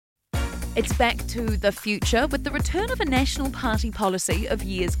It's back to the future with the return of a national party policy of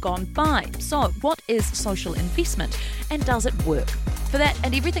years gone by. So, what is social investment and does it work? For that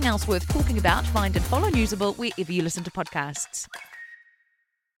and everything else worth talking about, find and follow Newsable wherever you listen to podcasts.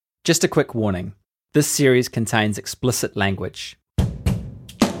 Just a quick warning. This series contains explicit language.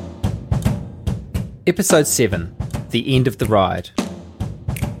 Episode 7. The End of the Ride.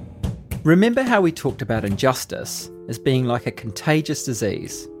 Remember how we talked about injustice as being like a contagious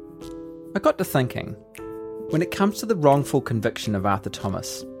disease? I got to thinking, when it comes to the wrongful conviction of Arthur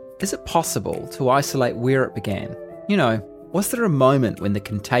Thomas, is it possible to isolate where it began? You know, was there a moment when the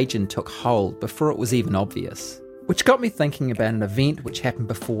contagion took hold before it was even obvious? Which got me thinking about an event which happened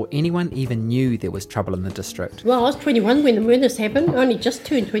before anyone even knew there was trouble in the district. Well, I was 21 when the murders happened, only just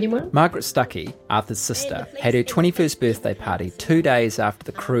turned 21. Margaret Stuckey, Arthur's sister, had her 21st birthday party 2 days after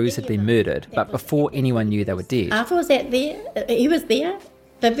the crews had been murdered, but before anyone knew they were dead. Arthur was out there, he was there,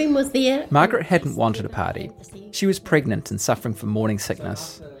 Vivian was there. Margaret hadn't wanted a party. She was pregnant and suffering from morning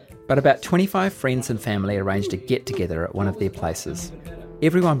sickness. But about 25 friends and family arranged a get-together at one of their places.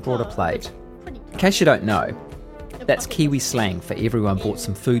 Everyone brought a plate. In case you don't know, that's Kiwi slang for everyone brought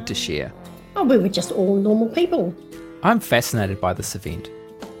some food to share. Oh, we were just all normal people. I'm fascinated by this event,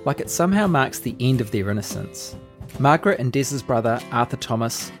 like it somehow marks the end of their innocence. Margaret and Des's brother Arthur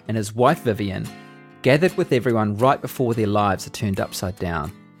Thomas and his wife Vivian gathered with everyone right before their lives are turned upside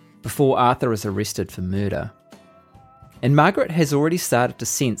down, before Arthur is arrested for murder. And Margaret has already started to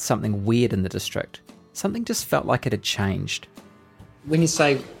sense something weird in the district. Something just felt like it had changed. When you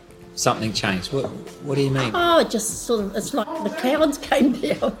say something changed, what do you mean? Oh, it just sort of, it's like the clouds came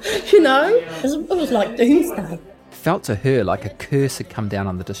down, you know? It was like doomsday. It felt to her like a curse had come down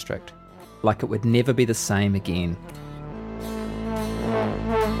on the district, like it would never be the same again.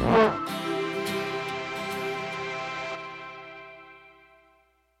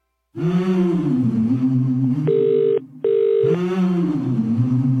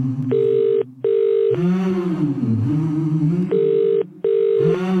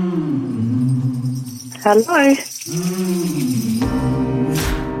 Hello.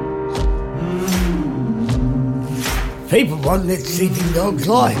 People won't let sleeping dogs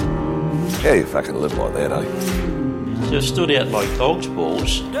lie. Yeah, you fucking live like that, eh? You've stood out like dog's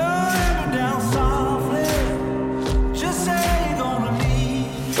balls.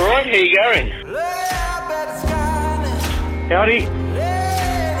 Alright, how you going? Howdy.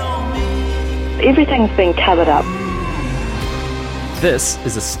 Everything's been covered up. This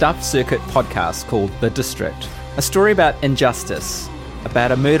is a Stuff Circuit podcast called The District, a story about injustice,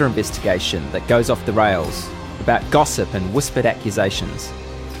 about a murder investigation that goes off the rails, about gossip and whispered accusations,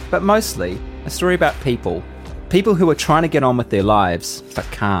 but mostly a story about people who are trying to get on with their lives but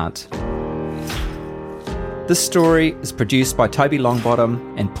can't. This story is produced by Toby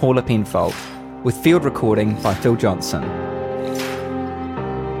Longbottom and Paula Penfold, with field recording by Phil Johnson.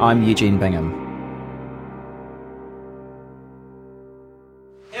 I'm Eugene Bingham.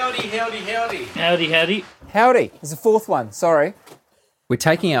 Howdy. Howdy, there's a fourth one, sorry. We're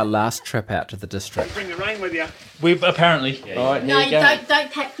taking our last trip out to the district. Bring the rain with you. We've apparently. No,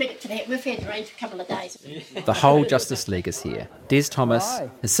 don't take credit to that. We've had rain for a couple of days. The whole Justice League is here. Des Thomas,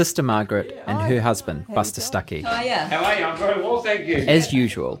 his sister Margaret, and her husband, Buster Stuckey. How are you? I'm very well, thank you. As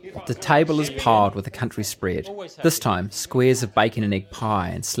usual, the table is piled with a country spread. This time, squares of bacon and egg pie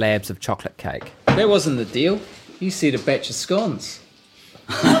and slabs of chocolate cake. That wasn't the deal. You said a batch of scones.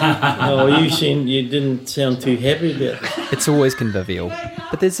 Oh, you didn't sound too happy about it. It's always convivial,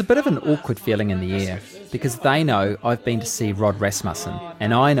 but there's a bit of an awkward feeling in the air, because they know I've been to see Rod Rasmussen,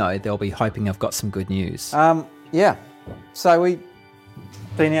 and I know they'll be hoping I've got some good news. Yeah. So we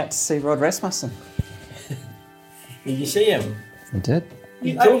been out to see Rod Rasmussen. Did you see him? I did.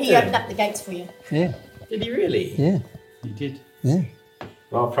 He opened up the gates for you. Yeah. Did he really? Yeah. He did. Yeah.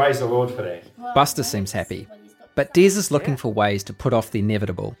 Well, praise the Lord for that. Buster seems happy, but Des is looking for ways to put off the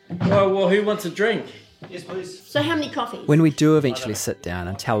inevitable. Well, who wants a drink? Yes, please. So how many coffees? When we do eventually sit down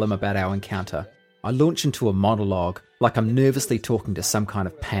and tell them about our encounter, I launch into a monologue, like I'm nervously talking to some kind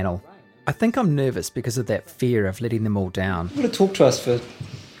of panel. I think I'm nervous because of that fear of letting them all down. You would have talked to us for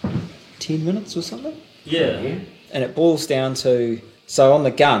 10 minutes or something? Yeah. And it boils down to, so on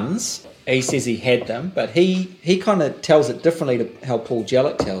the guns, he says he had them, but he kind of tells it differently to how Paul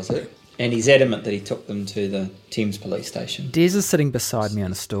Jellick tells it. And he's adamant that he took them to the Thames police station. Des is sitting beside me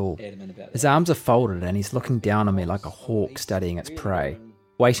on a stool. His arms are folded and he's looking down on me like a hawk studying its prey,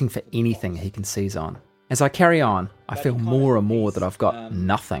 waiting for anything he can seize on. As I carry on, I feel more and more that I've got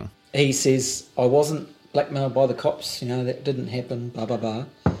nothing. He says, I wasn't blackmailed by the cops, that didn't happen, blah, blah, blah.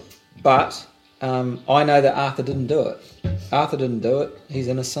 But I know that Arthur didn't do it. Arthur didn't do it. He's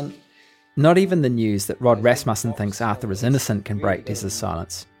innocent. Not even the news that Rod Rasmussen thinks Arthur is innocent can break Des's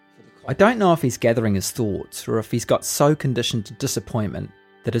silence. I don't know if he's gathering his thoughts or if he's got so conditioned to disappointment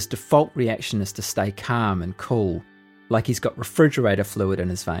that his default reaction is to stay calm and cool, like he's got refrigerator fluid in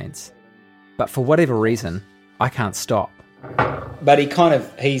his veins. But for whatever reason, I can't stop. But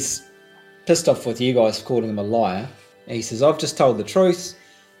he's pissed off with you guys for calling him a liar. He says, I've just told the truth.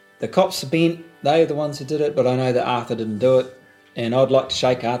 The cops are bent. They are the ones who did it, but I know that Arthur didn't do it. And I'd like to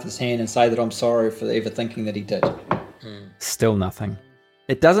shake Arthur's hand and say that I'm sorry for ever thinking that he did. Still nothing.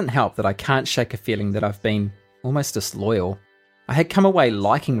 It doesn't help that I can't shake a feeling that I've been almost disloyal. I had come away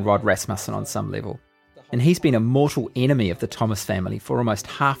liking Rod Rasmussen on some level. And he's been a mortal enemy of the Thomas family for almost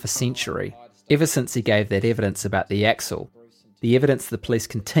half a century, ever since he gave that evidence about the axle, the evidence the police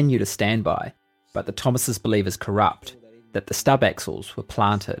continue to stand by, but the Thomases believe is corrupt, that the stub axles were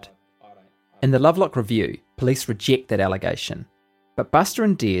planted. In the Lovelock Review, police reject that allegation, but Buster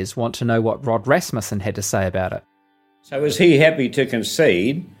and Des want to know what Rod Rasmussen had to say about it. So is he happy to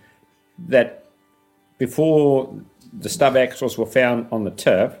concede that before the stub axles were found on the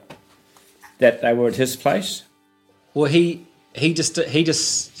tip, that they were at his place? Well, he just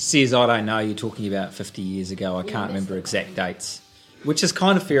says, I don't know, you're talking about 50 years ago, I can't remember exact dates, which is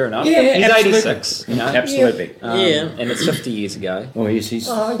kind of fair enough. Yeah, he's absolutely. 86, you know. Absolutely. And it's 50 years ago. Well, he's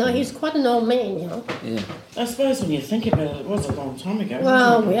Oh, no, he's quite an old man, you know. Yeah. I suppose when you think about it, it was a long time ago.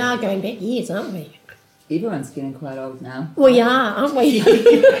 Well, we are going back years, aren't we? Everyone's getting quite old now. We are, aren't we?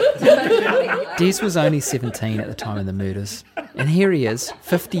 Des was only 17 at the time of the murders, and here he is,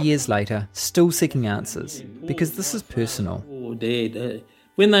 50 years later, still seeking answers, because this is personal. Oh, Dad.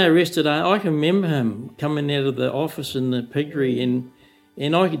 When they arrested I can remember him coming out of the office in the piggery and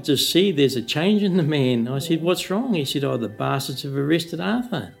I could just see there's a change in the man. I said, what's wrong? He said, the bastards have arrested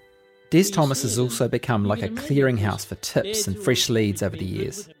Arthur. Des Thomas has also become like a clearinghouse for tips and fresh leads over the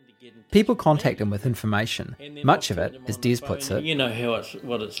years. People contact him with information. Much of it, as Des puts it, You know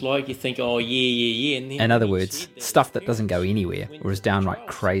what it's like. You think, yeah. And then in other words, stuff that doesn't go anywhere or is downright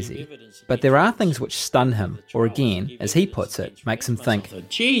crazy. But there are things which stun him, or again, as he puts it, makes him think,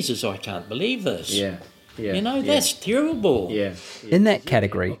 Jesus, I can't believe this. Yeah. That's terrible. Yeah. In that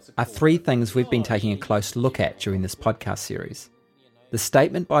category are three things we've been taking a close look at during this podcast series. The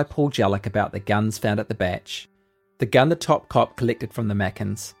statement by Paul Jellick about the guns found at the Batch, the gun the top cop collected from the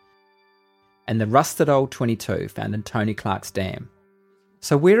Mackins, and the rusted old 22 found in Tony Clark's dam.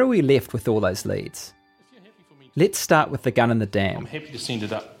 So where are we left with all those leads? Let's start with the gun in the dam. I'm happy to send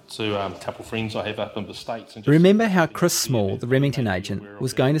it up to a couple of friends I have up in the States. And Remember how Chris Small, the Remington agent,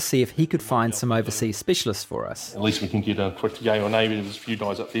 was going to see if he could find some overseas specialists for us? At least we can get a quick yay or nay. There's a few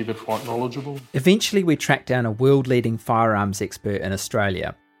guys up there that are quite knowledgeable. Eventually we tracked down a world-leading firearms expert in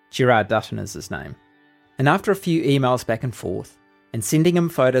Australia. Gerard Dutton is his name. And after a few emails back and forth, and sending him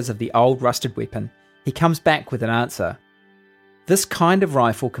photos of the old rusted weapon, he comes back with an answer. This kind of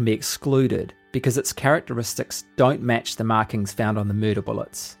rifle can be excluded because its characteristics don't match the markings found on the murder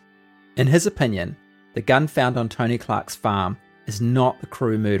bullets. In his opinion, the gun found on Tony Clark's farm is not the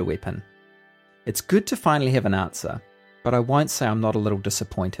Crewe murder weapon. It's good to finally have an answer, but I won't say I'm not a little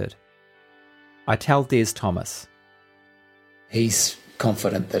disappointed. I tell Des Thomas. He's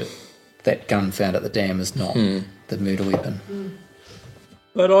confident that that gun found at the dam is not the murder weapon.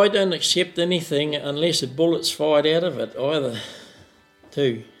 But I don't accept anything unless a bullet's fired out of it either,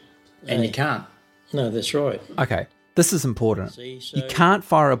 too. And you can't. No, that's right. Okay, this is important. You can't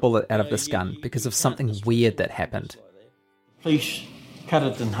fire a bullet out of this gun because of something weird that happened. Police cut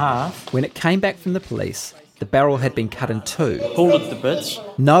it in half. When it came back from the police, the barrel had been cut in two. Pulled it to bits.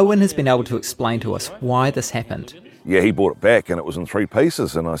 No one has been able to explain to us why this happened. Yeah, he brought it back and it was in 3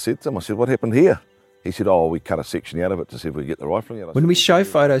 pieces. And I said to him, what happened here? He said, we cut a section out of it to see if we get the rifling out. When we show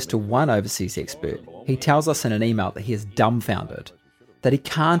photos to one overseas expert, he tells us in an email that he is dumbfounded, that he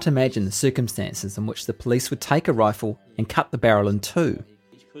can't imagine the circumstances in which the police would take a rifle and cut the barrel in two,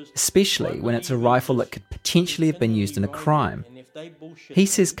 especially when it's a rifle that could potentially have been used in a crime. He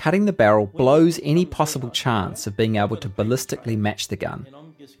says cutting the barrel blows any possible chance of being able to ballistically match the gun.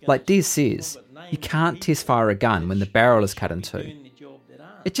 Like Des says, you can't test fire a gun when the barrel is cut in two.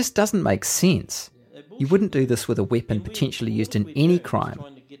 It just doesn't make sense. You wouldn't do this with a weapon potentially used in any crime.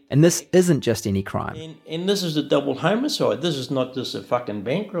 And this isn't just any crime. And this is a double homicide. This is not just a fucking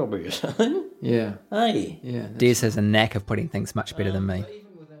bank robbery or something. Yeah. Hey. Yeah. Des has a knack of putting things much better than me.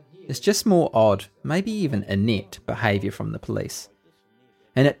 It's just more odd, maybe even inept behaviour from the police.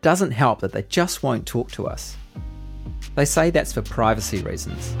 And it doesn't help that they just won't talk to us. They say that's for privacy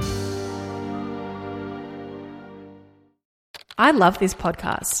reasons. I love this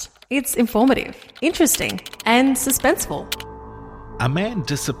podcast. It's informative, interesting, and suspenseful. A man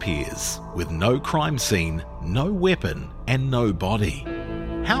disappears with no crime scene, no weapon, and no body.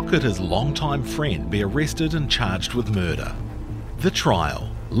 How could his longtime friend be arrested and charged with murder? The Trial.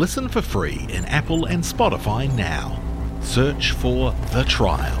 Listen for free in Apple and Spotify now. Search for The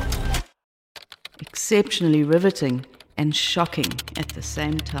Trial. Exceptionally riveting and shocking at the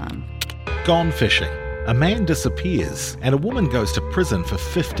same time. Gone Fishing. A man disappears and a woman goes to prison for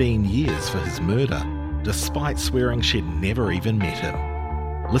 15 years for his murder, despite swearing she'd never even met him.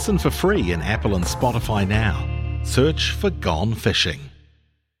 Listen for free in Apple and Spotify now. Search for Gone Fishing.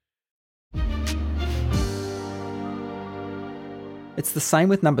 It's the same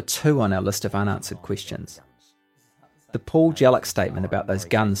with number 2 on our list of unanswered questions. The Paul Jellick statement about those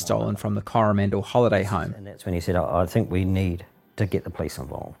guns stolen from the Coromandel holiday home. And that's when he said, I think we need to get the police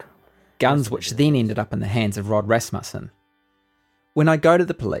involved. Guns which then ended up in the hands of Rod Rasmussen. When I go to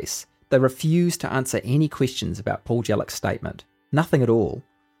the police, they refuse to answer any questions about Paul Jellick's statement. Nothing at all.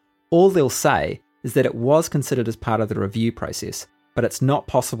 All they'll say is that it was considered as part of the review process, but it's not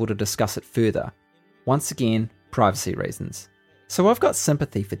possible to discuss it further. Once again, privacy reasons. So I've got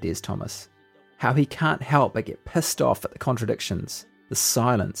sympathy for Des Thomas. How he can't help but get pissed off at the contradictions, the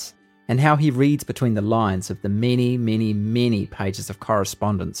silence, and how he reads between the lines of the many, many, many pages of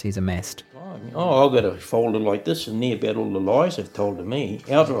correspondence he's amassed. Oh, I've got a folder like this in there about all the lies they've told to me,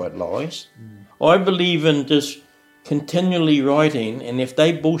 outright lies. I believe in just continually writing, and if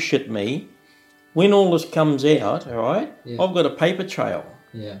they bullshit me, when all this comes out, all right, I've got a paper trail.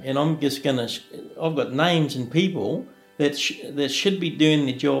 And I'm just going to, I've got names and people that should be doing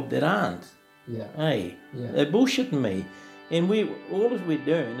the job that aren't. Hey, they're bullshitting me. And all that we're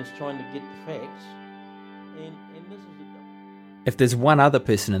doing is trying to get the facts. And this is If there's one other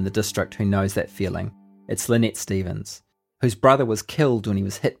person in the district who knows that feeling, it's Lynette Stevens, whose brother was killed when he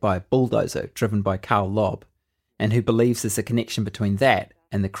was hit by a bulldozer driven by Carl Lobb, and who believes there's a connection between that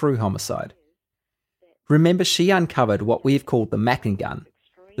and the Crew homicide. Remember, she uncovered what we've called the Mackin gun,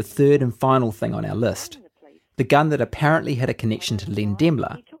 the third and final thing on our list, the gun that apparently had a connection to Len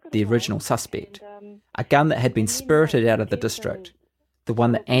Demler, the original suspect, a gun that had been spirited out of the district, the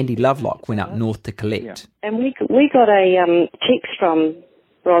one that Andy Lovelock went up north to collect. And we got a text from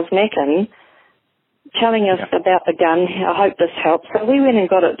Ros Mackin telling us about the gun. I hope this helps. So we went and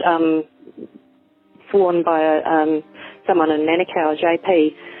got it sworn by someone in Manukau,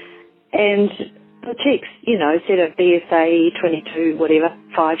 JP, and the text, said a BSA 22, whatever,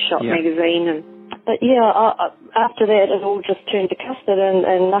 5-shot magazine. But after that it all just turned to custard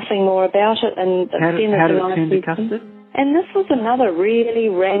and nothing more about it. And how did it turn to custard? And this was another really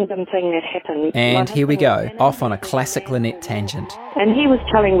random thing that happened. And here we go, off on a classic Lynette tangent. And he was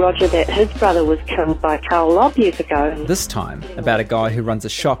telling Roger that his brother was killed by Carl Lobb years ago. This time, about a guy who runs a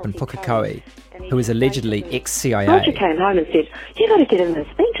shop in Pukekohe, who is allegedly ex-CIA. Roger came home and said, you got to get in and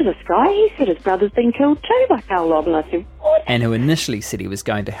speak to this guy. He said his brother's been killed too by Carl Lobb. And I said, what? And who initially said he was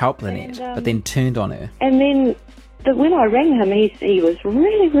going to help Lynette, but then turned on her. And then when I rang him, he was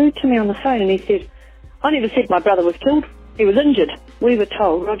really rude to me on the phone, and he said, I never said my brother was killed. He was injured. We were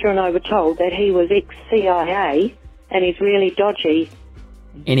told, Roger and I were told, that he was ex-CIA and he's really dodgy.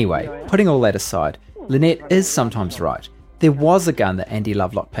 Anyway, putting all that aside, Lynette is sometimes right. There was a gun that Andy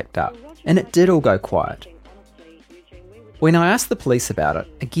Lovelock picked up, and it did all go quiet. When I asked the police about it,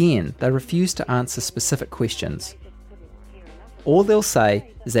 again, they refused to answer specific questions. All they'll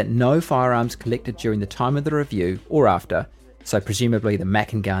say is that no firearms collected during the time of the review or after, so presumably the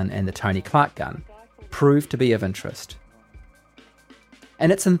Mackin gun and the Tony Clark gun, proved to be of interest.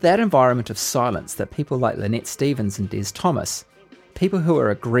 And it's in that environment of silence that people like Lynette Stevens and Des Thomas, people who are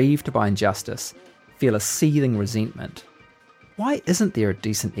aggrieved by injustice, feel a seething resentment. Why isn't there a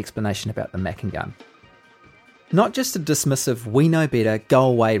decent explanation about the Mackin gun? Not just a dismissive, we know better, go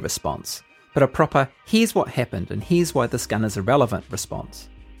away response, but a proper, here's what happened and here's why this gun is irrelevant response.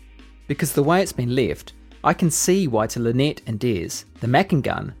 Because the way it's been left, I can see why to Lynette and Des, the Mackin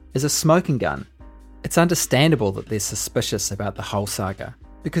gun is a smoking gun. It's understandable that they're suspicious about the whole saga,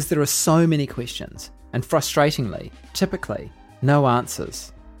 because there are so many questions, and frustratingly, typically, no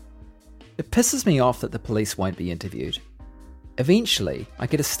answers. It pisses me off that the police won't be interviewed. Eventually, I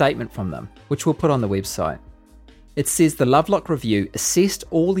get a statement from them, which we'll put on the website. It says the Lovelock Review assessed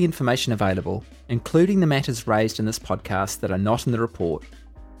all the information available, including the matters raised in this podcast that are not in the report,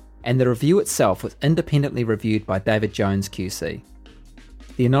 and the review itself was independently reviewed by David Jones QC.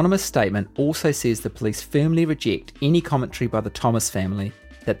 The anonymous statement also says the police firmly reject any commentary by the Thomas family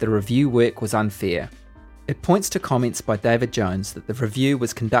that the review work was unfair. It points to comments by David Jones that the review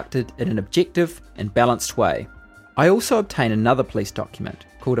was conducted in an objective and balanced way. I also obtained another police document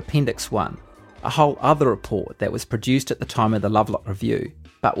called Appendix 1, a whole other report that was produced at the time of the Lovelock Review,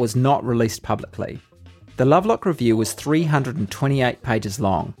 but was not released publicly. The Lovelock Review was 328 pages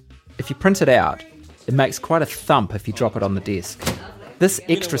long. If you print it out, it makes quite a thump if you drop it on the desk. This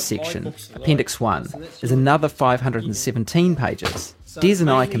extra section, Appendix 1, is another 517 pages. Des and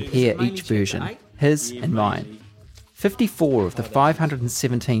I compare each version, his and mine. 54 of the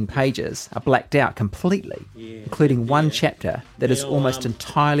 517 pages are blacked out completely, including one chapter that is almost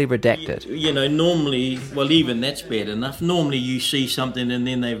entirely redacted. You know, normally, well, even that's bad enough. Normally you see something and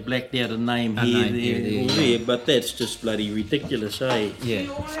then they've blacked out a name here, there, but that's just bloody ridiculous, eh?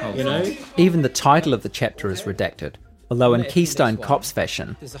 Yeah. You know? Even the title of the chapter is redacted, although in Keystone Cops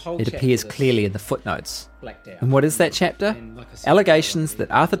fashion, it appears clearly in the footnotes. And what is that chapter? Allegations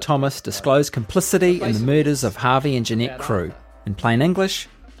that Arthur Thomas disclosed complicity in the murders of Harvey and Jeanette Crew. In plain English,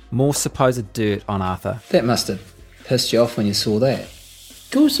 more supposed dirt on Arthur. That must have pissed you off when you saw that. Of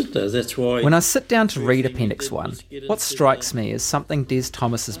course it does, that's why. When I sit down to read Appendix 1, what strikes me is something Des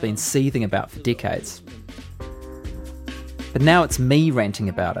Thomas has been seething about for decades. But now it's me ranting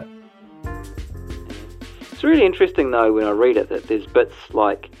about it. It's really interesting, though, when I read it, that there's bits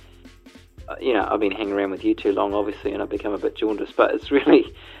like, I've been hanging around with you too long, obviously, and I've become a bit jaundiced, but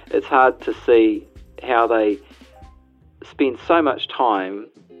it's hard to see how they spend so much time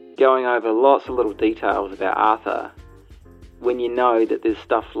going over lots of little details about Arthur when you know that there's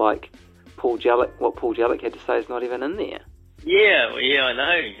stuff like what Paul Jellick had to say is not even in there. Yeah, I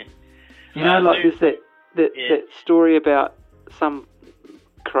know. You know, like there's that story about some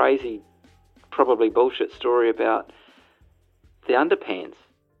crazy, probably bullshit story about the underpants.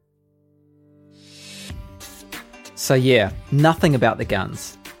 So yeah, nothing about the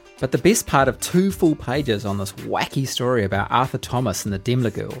guns. But the best part of 2 full pages on this wacky story about Arthur Thomas and the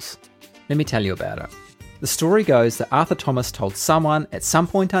Demler girls. Let me tell you about it. The story goes that Arthur Thomas told someone at some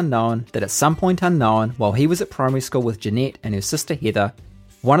point unknown that at some point unknown, while he was at primary school with Jeanette and her sister Heather,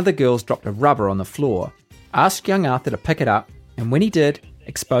 one of the girls dropped a rubber on the floor, asked young Arthur to pick it up, and when he did,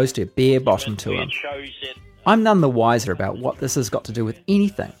 exposed her bare bottom to him. I'm none the wiser about what this has got to do with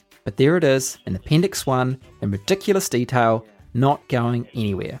anything, but there it is in Appendix 1 in ridiculous detail, not going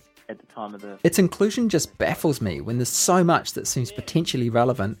anywhere. Its inclusion just baffles me when there's so much that seems potentially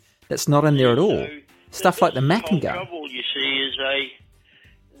relevant that's not in there at all. Stuff like the Mackin gun. The trouble, you see, is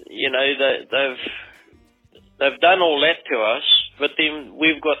they've done all that to us, but then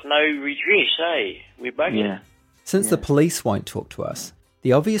we've got no redress, eh? We're buggered. Since the police won't talk to us,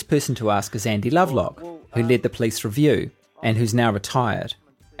 the obvious person to ask is Andy Lovelock, who led the police review and who's now retired.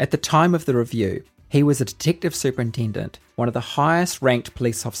 At the time of the review, he was a detective superintendent, one of the highest ranked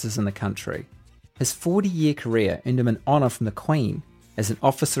police officers in the country. His 40-year career earned him an honour from the Queen as an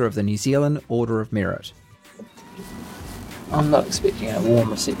officer of the New Zealand Order of Merit. I'm not expecting a warm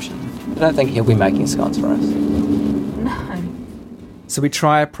reception. I don't think he'll be making scones for us. No. So we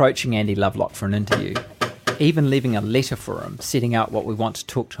try approaching Andy Lovelock for an interview, even leaving a letter for him, setting out what we want to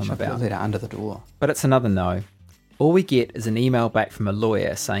talk to him about. A letter under the door. But it's another no. All we get is an email back from a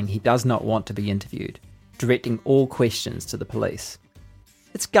lawyer saying he does not want to be interviewed, directing all questions to the police.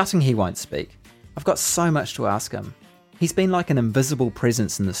 It's gutting he won't speak. I've got so much to ask him. He's been like an invisible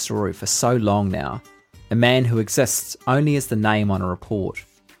presence in the story for so long now, a man who exists only as the name on a report.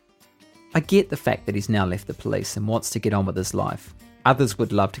 I get the fact that he's now left the police and wants to get on with his life. Others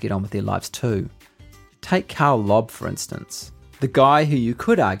would love to get on with their lives too. Take Carl Lobb, for instance, the guy who you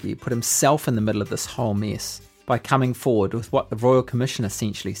could argue put himself in the middle of this whole mess by coming forward with what the Royal Commission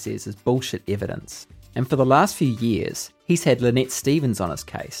essentially says is bullshit evidence. And for the last few years, he's had Lynette Stevens on his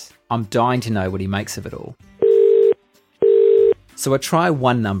case. I'm dying to know what he makes of it all. So I try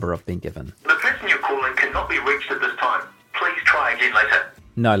one number I've been given. The person you're calling cannot be reached at this time. Please try again later.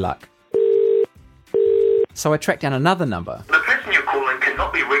 No luck. So I track down another number. The person you're calling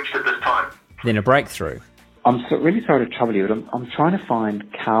cannot be reached at this time. Then a breakthrough. I'm really sorry to trouble you, but I'm trying to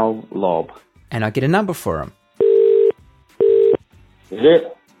find Carl Lobb. And I get a number for him. Is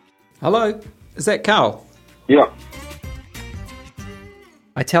it? Hello, is that Carl? Yeah.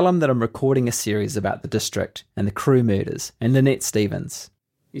 I tell him that I'm recording a series about the district and the Crew murders and Lynette Stevens.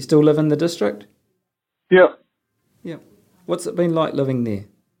 You still live in the district? Yeah. Yeah. What's it been like living there?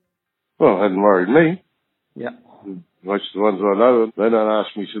 Well, it hasn't worried me. Yeah. Most of the ones I know, they don't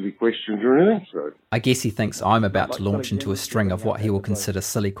ask me silly questions or anything, so... I guess he thinks I'm about to launch into a string of what he will consider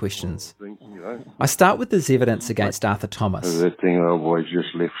silly questions. I start with this evidence against Arthur Thomas. That thing I always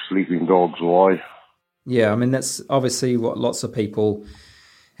just left sleeping dogs wide. Yeah, I mean, that's obviously what lots of people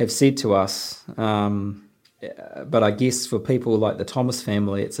have said to us. But I guess for people like the Thomas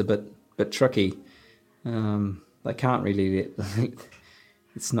family, it's a bit tricky. They can't really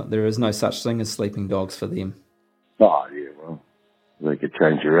There is no such thing as sleeping dogs for them. Oh, yeah, well, they could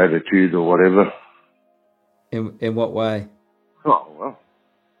change your attitude or whatever. In what way? Oh, well,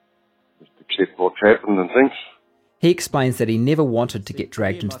 just accept what's happened and things. He explains that he never wanted to get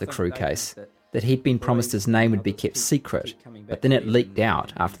dragged into the Crew case, that he'd been promised his name would be kept secret, but then it leaked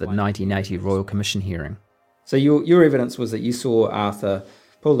out after the 1980 Royal Commission hearing. So your evidence was that you saw Arthur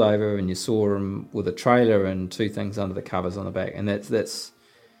pulled over and you saw him with a trailer and two things under the covers on the back, and that's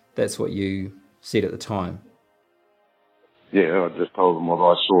what you said at the time. Yeah, I just told them what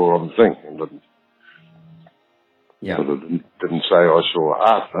I saw on the thing. And yeah. I didn't say I saw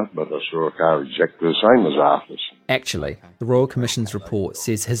Arthur, but I saw a car exactly the same as Arthur's. Actually, the Royal Commission's report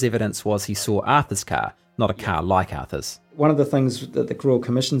says his evidence was he saw Arthur's car, not a car like Arthur's. One of the things that the Royal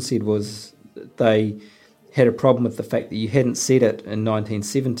Commission said was that they had a problem with the fact that you hadn't said it in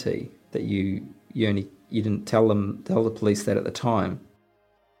 1970, that you didn't tell the police that at the time.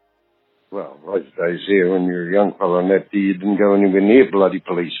 Well, those days here, when you're a young fella and that, you didn't go anywhere near bloody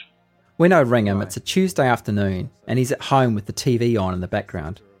police. When I ring him, it's a Tuesday afternoon, and he's at home with the TV on in the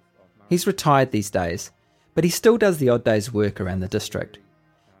background. He's retired these days, but he still does the odd day's work around the district.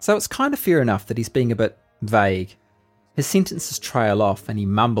 So it's kind of fair enough that he's being a bit vague. His sentences trail off and he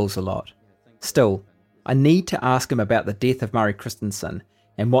mumbles a lot. Still, I need to ask him about the death of Murray Christensen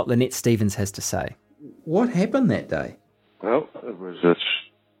and what Lynette Stevens has to say. What happened that day? Well, it was a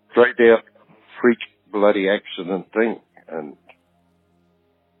straight-out freak bloody accident thing, and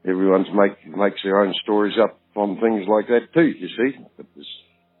everyone makes their own stories up on things like that too, you see. But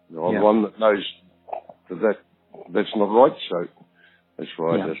I'm one that knows that's not right, so that's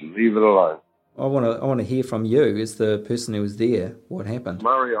why I just leave it alone. I want to hear from you as the person who was there. What happened?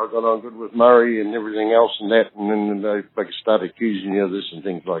 Murray, I got on good with Murray and everything else and that, and then they start accusing you of this and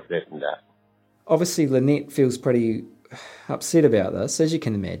things like that and that. Obviously, Lynette feels pretty upset about this, as you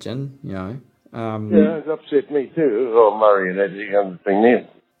can imagine, you know. Yeah, it's upset me too. Oh, Murray and that the other thing there.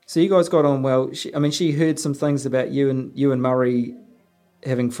 So you guys got on well. She heard some things about you and Murray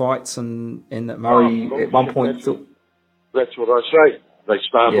having fights, and that Murray at one point thought... That's what I say. They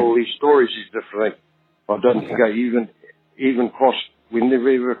start all these stories differently. I don't think I even crossed... We never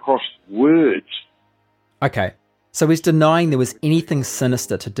ever crossed words. Okay, so he's denying there was anything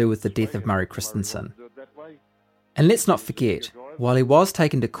sinister to do with the death of Murray Christensen. And let's not forget, while he was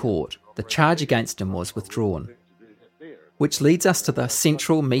taken to court, the charge against him was withdrawn. Which leads us to the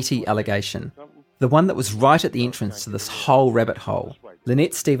central meaty allegation, the one that was right at the entrance to this whole rabbit hole.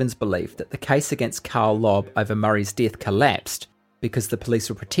 Lynette Stevens believed that the case against Carl Lobb over Murray's death collapsed because the police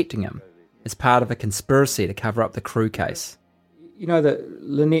were protecting him as part of a conspiracy to cover up the Crew case. You know that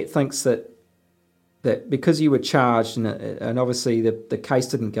Lynette thinks that because you were charged and obviously the case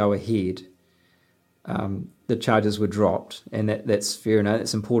didn't go ahead, the charges were dropped, and that's fair enough.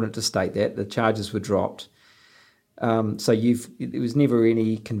 It's important to state that the charges were dropped. So there was never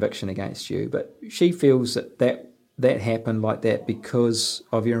any conviction against you, but she feels that happened like that because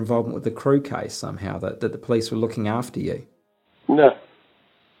of your involvement with the Crew case somehow, that the police were looking after you. No,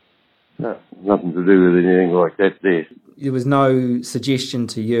 nothing to do with anything like that there. There was no suggestion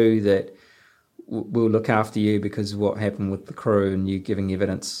to you that we'll look after you because of what happened with the Crew and you giving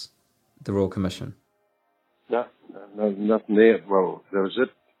evidence at the Royal Commission? No, nothing there. Well, that was it.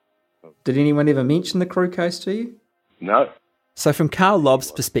 Did anyone ever mention the Crew case to you? No. So from Carl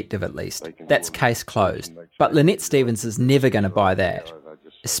Lobb's perspective at least, that's case closed. But Lynette Stevens is never going to buy that,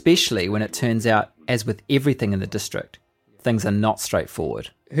 especially when it turns out, as with everything in the district, things are not straightforward.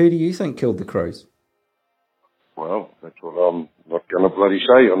 Who do you think killed the Crews? Well, that's what I'm not going to bloody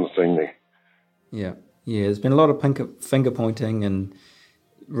say on the thing there. Yeah, there's been a lot of finger pointing and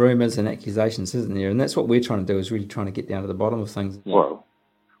rumours and accusations, isn't there? And that's what we're trying to do, is really trying to get down to the bottom of things. Well,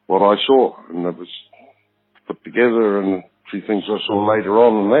 what I saw, and it was put together, and a few things I saw later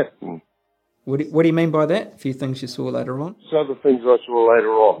on and that. And what do you mean by that? A few things you saw later on? Some of the things I saw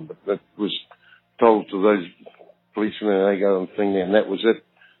later on, but that was told to those policemen and they go and thing there, and that was it,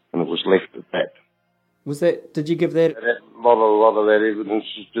 and it was left at that. Did you give that? A lot of that evidence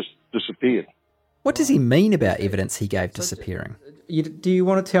just disappeared. What does he mean about evidence he gave disappearing? Do you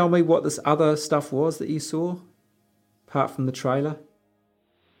want to tell me what this other stuff was that you saw, apart from the trailer?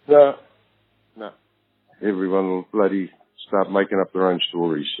 No. Everyone will bloody start making up their own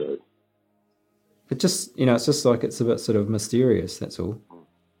stories, so... It just, it's just like it's a bit sort of mysterious, that's all.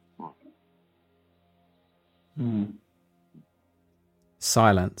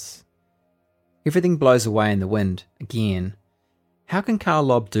 Silence. Everything blows away in the wind, again. How can Carl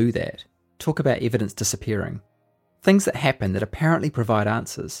Lobb do that? Talk about evidence disappearing? Things that happen that apparently provide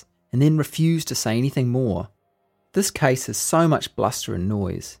answers, and then refuse to say anything more. This case has so much bluster and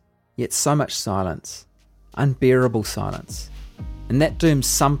noise, yet so much silence. Unbearable silence. And that dooms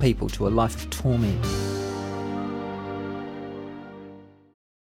some people to a life of torment.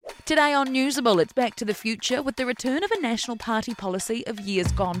 Today on Newsable, it's Back to the Future with the return of a National Party policy of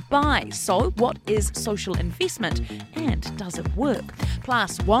years gone by. So, what is social investment and does it work?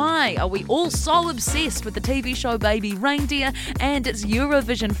 Plus, why are we all so obsessed with the TV show Baby Reindeer? And it's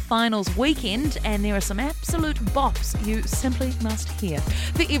Eurovision finals weekend, and there are some absolute bops you simply must hear.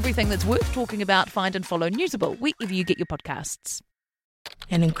 For everything that's worth talking about, find and follow Newsable wherever you get your podcasts.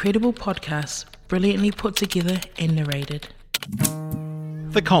 An incredible podcast, brilliantly put together and narrated.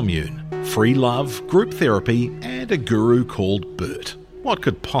 The Commune, free love, group therapy, and a guru called Bert. What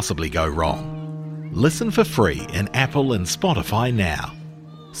could possibly go wrong? Listen for free in Apple and Spotify now.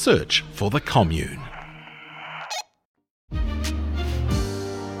 Search for The Commune.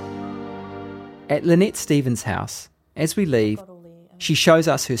 At Lynette Stevens' house, as we leave, she shows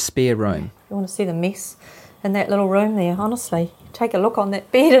us her spare room. You want to see the mess in that little room there, honestly. Take a look on that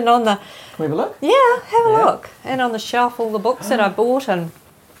bed and on the... Can we have a look? Yeah, have a look. And on the shelf, all the books that I bought, and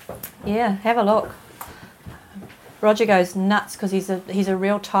yeah, have a look. Roger goes nuts because he's a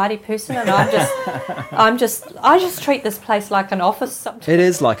real tidy person, and I just treat this place like an office sometimes. It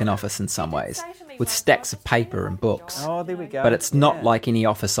is like an office in some ways, with stacks of paper and books. Oh, there we go. But it's not like any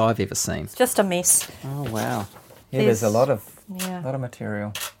office I've ever seen. It's just a mess. Oh, wow. Yeah, there's a lot of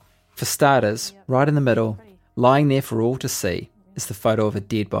material. For starters, right in the middle, lying there for all to see, is the photo of a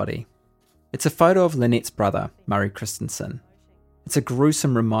dead body. It's a photo of Lynette's brother, Murray Christensen. It's a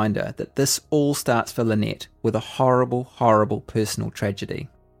gruesome reminder that this all starts for Lynette with a horrible, horrible personal tragedy.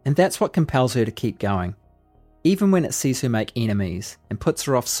 And that's what compels her to keep going. Even when it sees her make enemies and puts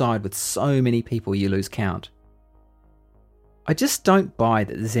her offside with so many people you lose count. I just don't buy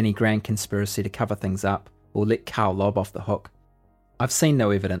that there's any grand conspiracy to cover things up or let Carl Lobb off the hook. I've seen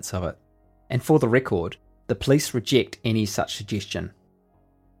no evidence of it. And for the record, the police reject any such suggestion.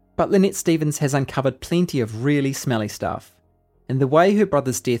 But Lynette Stevens has uncovered plenty of really smelly stuff. And the way her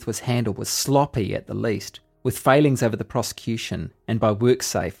brother's death was handled was sloppy at the least, with failings over the prosecution and by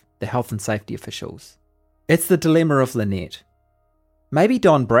WorkSafe, the health and safety officials. It's the dilemma of Lynette. Maybe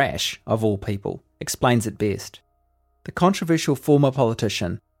Don Brash, of all people, explains it best. The controversial former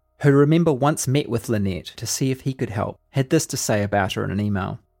politician, who remember once met with Lynette to see if he could help, had this to say about her in an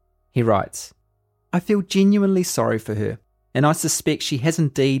email. He writes, "I feel genuinely sorry for her, and I suspect she has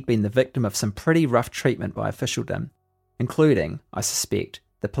indeed been the victim of some pretty rough treatment by officialdom, including, I suspect,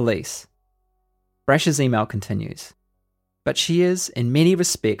 the police." Brash's email continues, "But she is, in many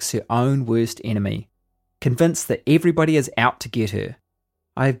respects, her own worst enemy, convinced that everybody is out to get her.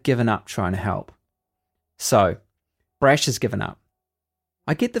 I have given up trying to help." So, Brash has given up.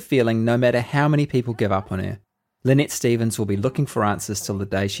 I get the feeling no matter how many people give up on her, Lynette Stevens will be looking for answers till the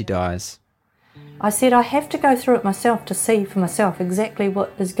day she dies. I said I have to go through it myself to see for myself exactly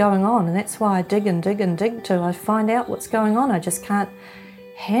what is going on, and that's why I dig and dig and dig till I find out what's going on. I just can't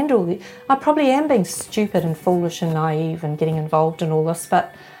handle it. I probably am being stupid and foolish and naive and getting involved in all this,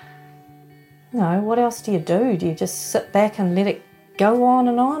 but what else do you do? Do you just sit back and let it go on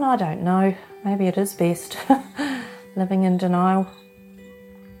and on? I don't know. Maybe it is best living in denial.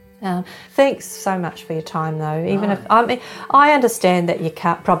 Thanks so much for your time, though. Even if I understand that you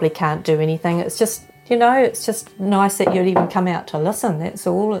probably can't do anything. It's just it's just nice that you'd even come out to listen. That's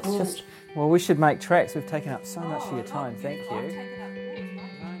all. It's just. Well, we should make tracks. We've taken up so much of your time. Thank you.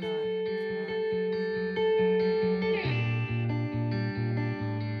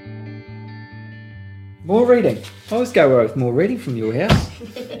 More reading. I always go with more reading from your house.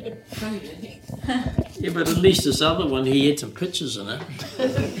 Yeah, but at least this other one, he had some pictures in it.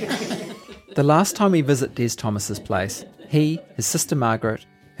 The last time we visit Des Thomas's place, he, his sister Margaret,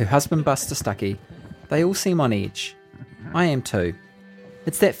 her husband Buster Stuckey, they all seem on edge. I am too.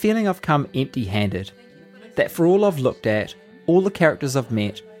 It's that feeling I've come empty-handed. That for all I've looked at, all the characters I've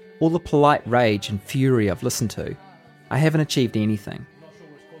met, all the polite rage and fury I've listened to, I haven't achieved anything.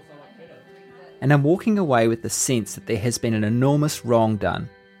 And I'm walking away with the sense that there has been an enormous wrong done.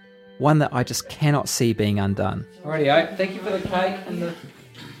 One that I just cannot see being undone. Alrighty, thank you for the cake and the...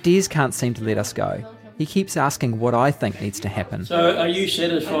 Des can't seem to let us go. He keeps asking what I think needs to happen. So are you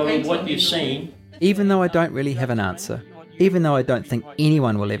satisfied with what you've seen? Even though I don't really have an answer, even though I don't think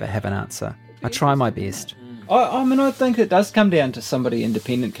anyone will ever have an answer, I try my best. I think it does come down to somebody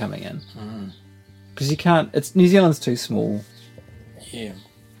independent coming in. Because you can't... New Zealand's too small. Yeah.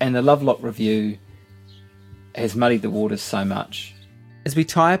 And the Lovelock Review has muddied the waters so much. As we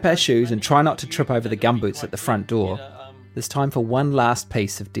tie up our shoes and try not to trip over the gumboots at the front door, there's time for one last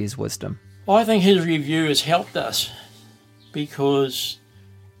piece of Des' wisdom. I think his review has helped us because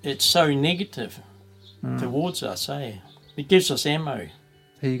it's so negative towards us, eh? It gives us ammo.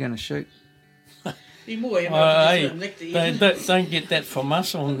 Who are you going to shoot? Don't get that from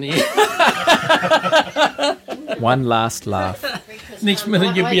us on there. One last laugh. Next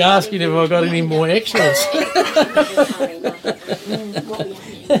minute you'll be asking if I've got any more extras.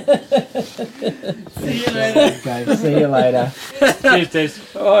 See you later. Okay, see you later. Cheers, Des.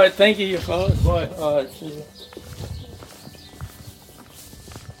 All right, thank you, fellas. Bye. All right, see you.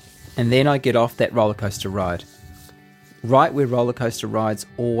 And then I get off that roller coaster ride. Right where roller coaster rides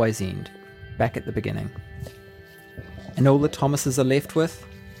always end, back at the beginning. And all the Thomases are left with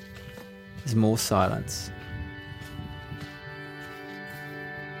is more silence.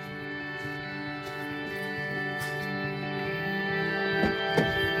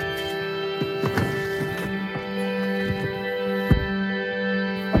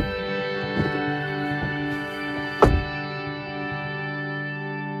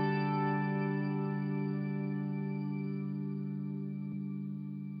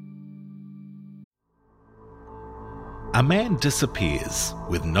 A man disappears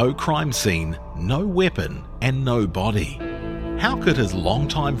with no crime scene, no weapon, and no body. How could his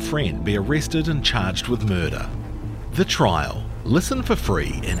longtime friend be arrested and charged with murder? The Trial. Listen for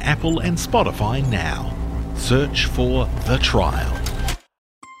free in Apple and Spotify now. Search for The Trial.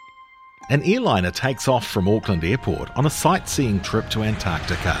 An airliner takes off from Auckland Airport on a sightseeing trip to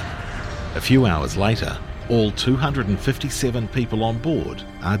Antarctica. A few hours later, all 257 people on board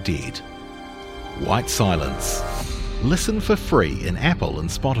are dead. White silence. Listen for free in Apple and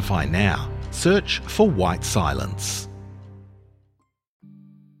Spotify now. Search for White Silence.